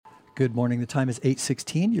Good morning. The time is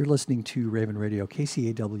 8:16. You're listening to Raven Radio,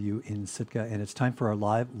 KCAW in Sitka, and it's time for our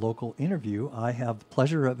live local interview. I have the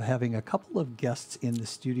pleasure of having a couple of guests in the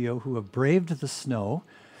studio who have braved the snow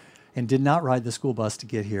and did not ride the school bus to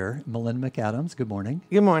get here. Melinda McAdams, good morning.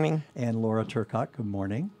 Good morning. And Laura Turcotte, good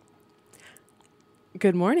morning.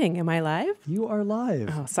 Good morning. Am I live? You are live.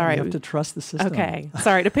 Oh, sorry. You have to trust the system. Okay.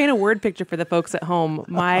 Sorry. To paint a word picture for the folks at home,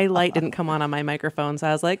 my light didn't come on my microphone, so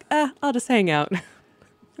I was like, I'll just hang out.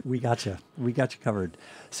 We got you. We got you covered.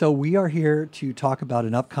 So we are here to talk about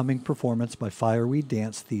an upcoming performance by Fireweed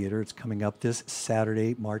Dance Theater. It's coming up this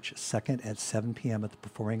Saturday, March 2nd at 7 p.m. at the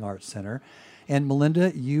Performing Arts Center. And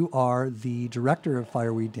Melinda, you are the director of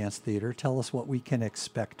Fireweed Dance Theater. Tell us what we can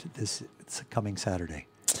expect this coming Saturday.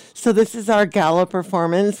 So this is our gala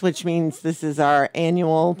performance, which means this is our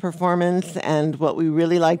annual performance. And what we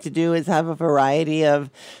really like to do is have a variety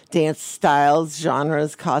of dance styles,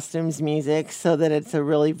 genres, costumes, music, so that it's a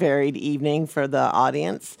really varied evening for the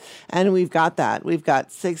audience. And we've got that. We've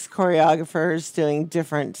got 6 choreographers doing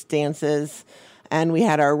different dances. And we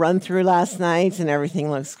had our run through last night and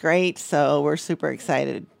everything looks great. So we're super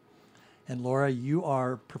excited. And Laura, you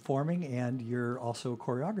are performing and you're also a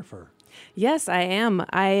choreographer. Yes, I am.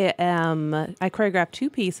 I choreographed 2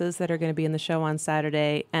 pieces that are going to be in the show on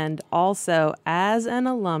Saturday. And also, as an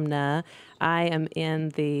alumna, I am in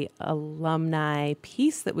the alumni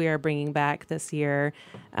piece that we are bringing back this year.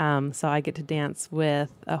 So I get to dance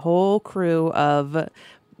with a whole crew of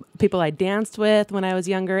people I danced with when I was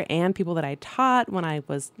younger and people that I taught when I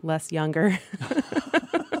was less younger.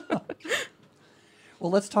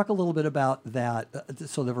 Well, let's talk a little bit about that.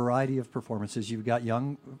 So the variety of performances, you've got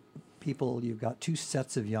young people, you've got 2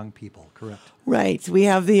 sets of young people, correct? Right. We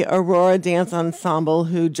have the Aurora Dance Ensemble,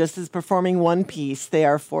 who just is performing 1 piece. They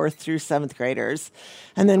are 4th through 7th graders.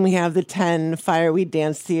 And then we have the 10 Fireweed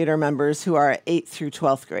Dance Theater members who are 8th through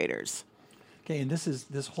 12th graders. Okay, and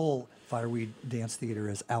this whole Fireweed Dance Theater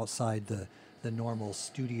is outside the normal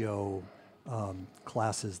studio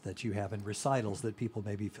classes that you have and recitals that people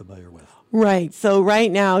may be familiar with. Right. So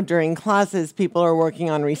right now during classes, people are working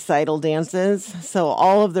on recital dances. So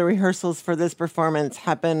all of the rehearsals for this performance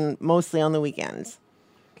happen mostly on the weekends.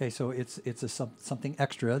 Okay, so it's something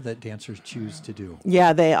extra that dancers choose to do.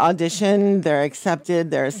 Yeah, they audition, they're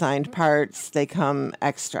accepted, they're assigned parts, they come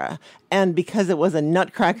extra. And because it was a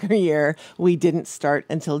Nutcracker year, we didn't start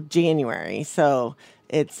until January. So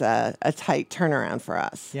it's a tight turnaround for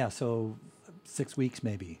us. Yeah, so 6 weeks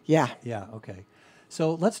maybe. Yeah. Yeah, okay.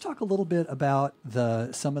 So let's talk a little bit about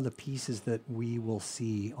some of the pieces that we will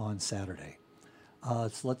see on Saturday.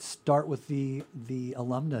 So let's start with the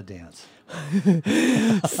alumna dance.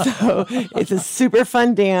 So it's a super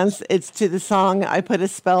fun dance. It's to the song I Put a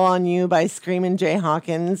Spell on You by Screamin' Jay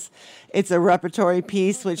Hawkins. It's a repertory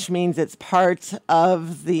piece, which means it's part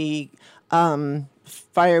of the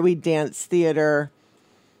Fireweed Dance Theater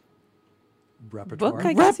Repertoire. Book,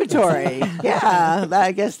 I guess. Repertory. Yeah,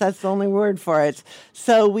 I guess that's the only word for it.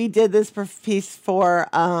 So we did this piece for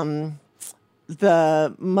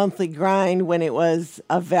the monthly grind when it was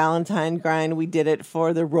a Valentine grind. We did it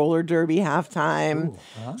for the roller derby halftime. Ooh,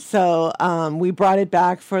 uh-huh. So we brought it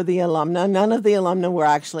back for the alumna. None of the alumna were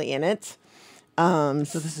actually in it. So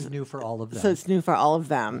this is new for all of them. So it's new for all of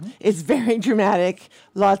them. Mm-hmm. It's very dramatic,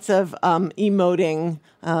 lots of emoting,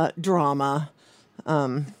 drama.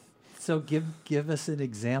 So give us an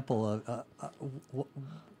example of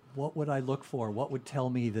what would I look for? What would tell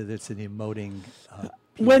me that it's an emoting piece?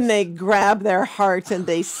 When they grab their heart and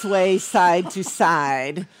they sway side to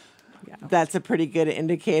side, yeah. That's a pretty good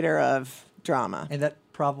indicator of drama. And that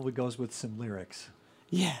probably goes with some lyrics.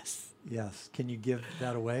 Yes. Yes. Can you give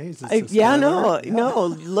that away? Is this no.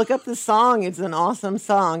 Look up the song. It's an awesome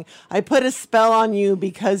song. I Put a Spell on You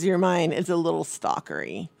Because You're Mine. It's a little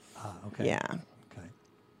stalkery. Okay. Yeah.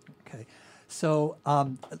 Okay. So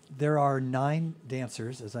there are 9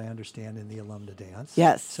 dancers, as I understand, in the alumna dance.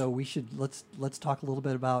 Yes. So let's talk a little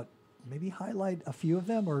bit about, maybe highlight a few of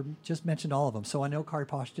them or just mention all of them. So I know Kari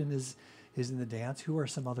Poshton is in the dance. Who are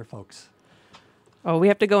some other folks? Oh, we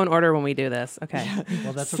have to go in order when we do this. Okay.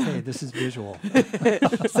 Well, that's okay. This is visual.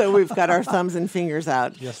 So we've got our thumbs and fingers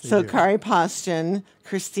out. Yes, they so do. Kari Poshton,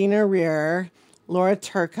 Christina Rear, Laura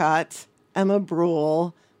Turcotte, Emma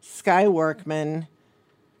Brule, Sky Workman,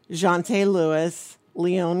 Jante Lewis,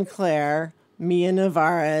 Leon Claire, Mia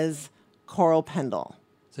Navarez, Coral Pendle.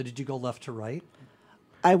 So did you go left to right?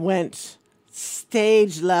 I went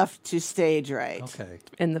stage left to stage right. Okay.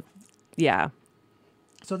 Yeah.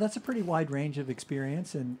 So that's a pretty wide range of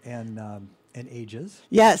experience and And ages?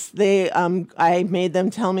 Yes, they. I made them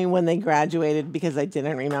tell me when they graduated because I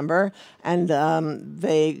didn't remember, and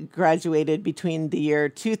they graduated between the year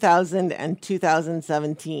 2000 and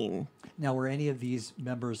 2017. Now, were any of these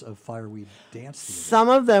members of Fireweed Dance Theater? Some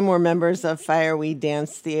of them were members of Fireweed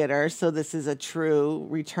Dance Theater, so this is a true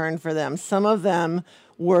return for them. Some of them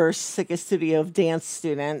were Sitka Studio of Dance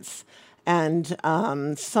students, and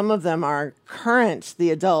some of them are current,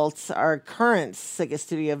 the adults are current Sitka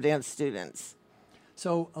Studio of Dance students.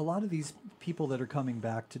 So a lot of these people that are coming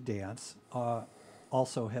back to dance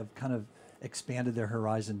also have kind of expanded their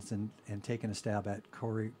horizons and taken a stab at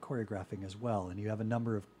choreographing as well. And you have a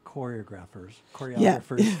number of choreographers.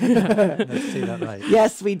 Let's say that right.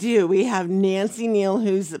 Yes, we do. We have Nancy Neal,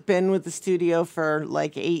 who's been with the studio for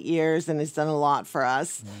like 8 years and has done a lot for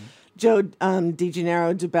us. Mm-hmm. Joe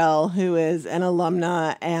DeGennaro Dubell, who is an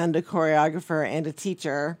alumna and a choreographer and a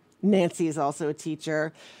teacher. Nancy is also a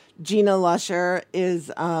teacher. Gina Lusher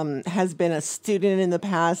has been a student in the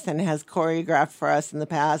past and has choreographed for us in the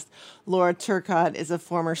past. Laura Turcotte is a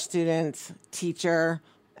former student, teacher,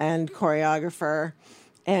 and choreographer.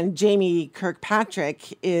 And Jamie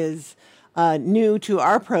Kirkpatrick is new to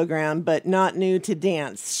our program, but not new to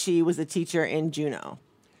dance. She was a teacher in Juneau.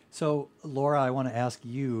 So, Laura, I want to ask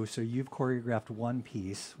you, so you've choreographed one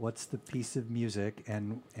piece. What's the piece of music,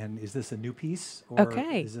 and is this a new piece, or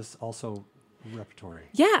is this also repertory?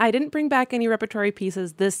 Yeah, I didn't bring back any repertory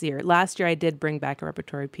pieces this year. Last year, I did bring back a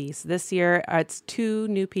repertory piece. This year, it's 2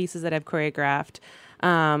 new pieces that I've choreographed.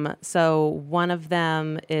 So one of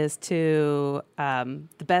them is to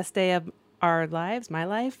The Best Day of Our Lives, My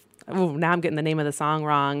Life. Oh, now I'm getting the name of the song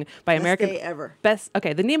wrong. By American Best Day Ever.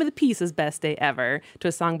 Okay, the name of the piece is Best Day Ever, to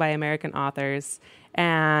a song by American authors.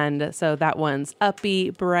 And so that one's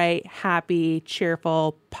upbeat, bright, happy,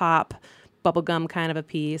 cheerful, pop, bubblegum kind of a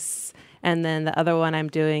piece. And then the other one I'm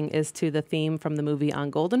doing is to the theme from the movie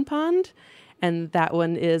On Golden Pond. And that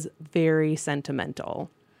one is very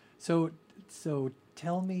sentimental. So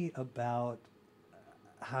tell me about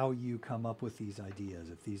how you come up with these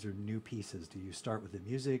ideas. If these are new pieces, do you start with the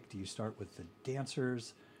music? Do you start with the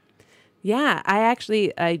dancers? Yeah,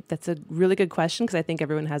 that's a really good question because I think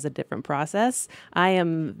everyone has a different process. I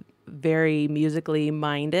am very musically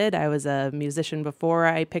minded. I was a musician before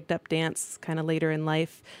I picked up dance kind of later in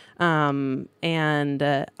life. And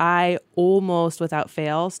I almost without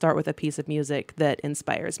fail start with a piece of music that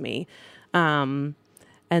inspires me. And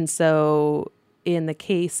so in the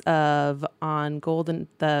case of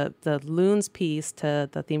the Loons piece to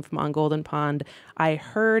the theme from On Golden Pond, I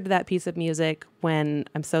heard that piece of music when,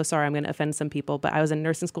 I'm so sorry, I'm going to offend some people, but I was in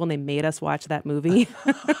nursing school and they made us watch that movie.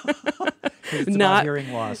 It's about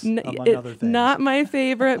hearing loss, among other things. Not my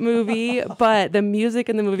favorite movie, but the music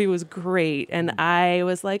in the movie was great. And I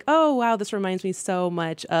was like, oh, wow, this reminds me so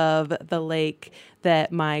much of the lake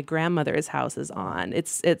that my grandmother's house is on.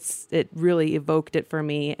 It really evoked it for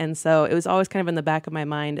me. And so it was always kind of in the back of my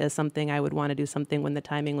mind as something I would want to do something when the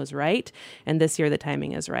timing was right. And this year the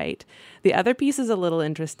timing is right. The other piece is a little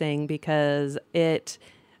interesting because it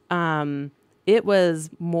was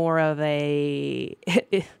more of the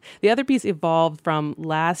other piece evolved from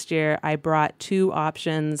last year. I brought 2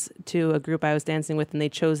 options to a group I was dancing with and they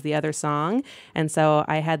chose the other song. And so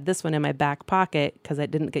I had this one in my back pocket because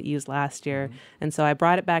it didn't get used last year. Mm-hmm. And so I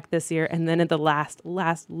brought it back this year. And then at the last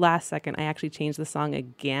second, I actually changed the song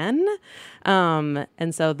again.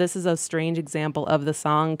 And so this is a strange example of the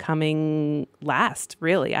song coming last,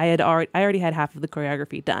 really. I already had half of the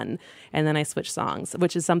choreography done. And then I switched songs,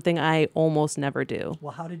 which is something I almost never do.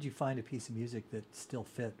 Well, how did you find a piece of music that still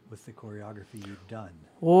fit with the choreography you've done?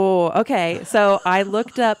 Oh, okay. So I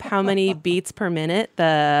looked up how many beats per minute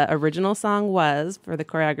the original song was for the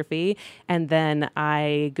choreography, and then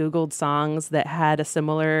I Googled songs that had a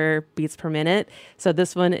similar beats per minute. So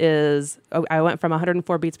this one I went from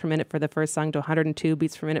 104 beats per minute for the first song to 102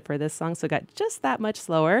 beats per minute for this song. So it got just that much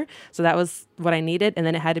slower. So that was what I needed, and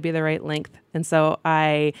then it had to be the right length. And so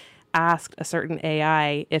I asked a certain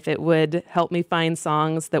AI if it would help me find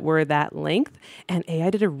songs that were that length, and AI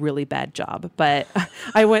did a really bad job. But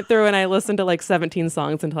I went through and I listened to like 17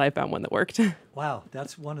 songs until I found one that worked. Wow,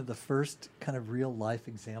 that's one of the first kind of real life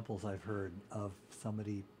examples I've heard of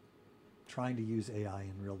somebody trying to use AI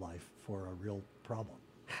in real life for a real problem.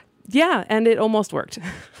 Yeah, and it almost worked,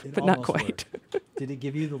 It but not almost quite. worked. Did it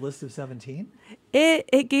give you the list of 17?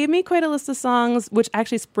 It gave me quite a list of songs, which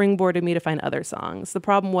actually springboarded me to find other songs. The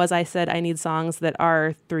problem was I said I need songs that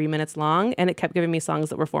are 3 minutes long, and it kept giving me songs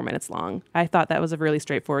that were 4 minutes long. I thought that was a really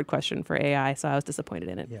straightforward question for AI, so I was disappointed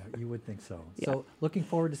in it. Yeah, you would think so. Yeah. So looking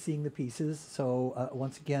forward to seeing the pieces. So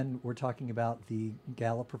once again, we're talking about the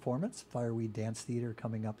gala performance, Fireweed Dance Theater,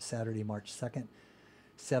 coming up Saturday, March 2nd.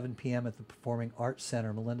 7 p.m. at the Performing Arts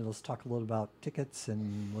Center. Melinda, let's talk a little about tickets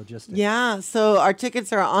and logistics. Yeah, so our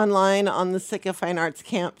tickets are online on the Sitka Fine Arts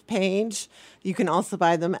Camp page. You can also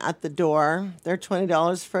buy them at the door. They're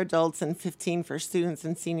 $20 for adults and $15 for students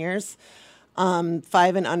and seniors. 5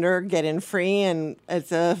 and under get in free, and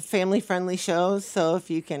it's a family-friendly show, so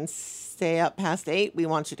if you can stay up past 8, we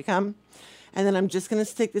want you to come. And then I'm just going to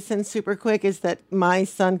stick this in super quick, is that my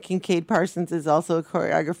son, Kincaid Parsons, is also a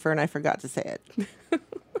choreographer, and I forgot to say it.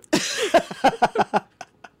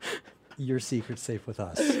 Your secret's safe with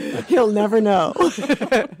us. He'll never know.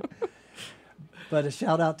 But a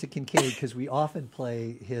shout out to Kincaid, because we often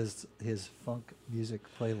play his funk music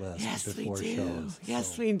playlist Yes, we before do. shows.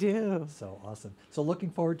 Yes, So- we do. So awesome. So looking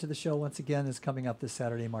forward to the show once again. Is coming up this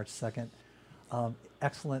Saturday, March 2nd.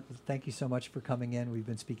 Excellent. Thank you so much for coming in. We've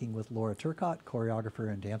been speaking with Laura Turcott,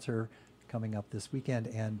 choreographer and dancer, coming up this weekend,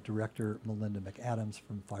 and director Melinda McAdams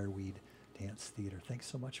from Fireweed Dance Theater. Thanks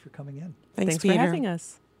so much for coming in. Thanks for Peter. having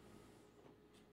us.